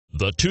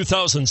The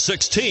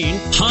 2016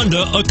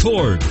 Honda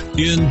Accord.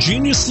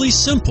 Ingeniously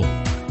simple,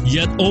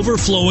 yet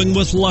overflowing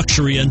with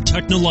luxury and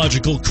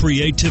technological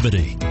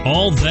creativity.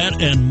 All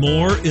that and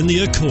more in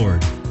the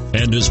Accord,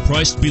 and is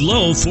priced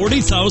below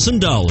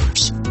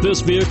 $40,000. This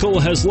vehicle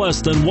has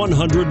less than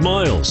 100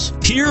 miles.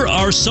 Here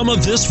are some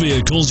of this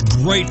vehicle's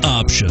great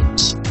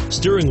options: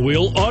 steering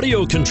wheel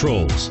audio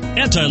controls,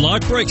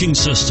 anti-lock braking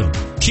system,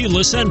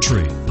 keyless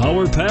entry,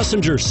 power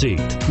passenger seat,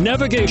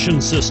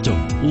 navigation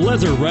system,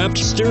 leather-wrapped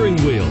steering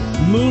wheel,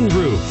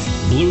 moonroof,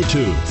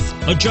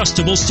 Bluetooth,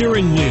 adjustable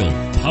steering wheel,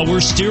 power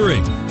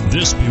steering.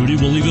 This beauty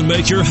will even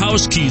make your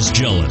house keys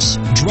jealous.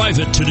 Drive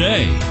it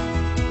today.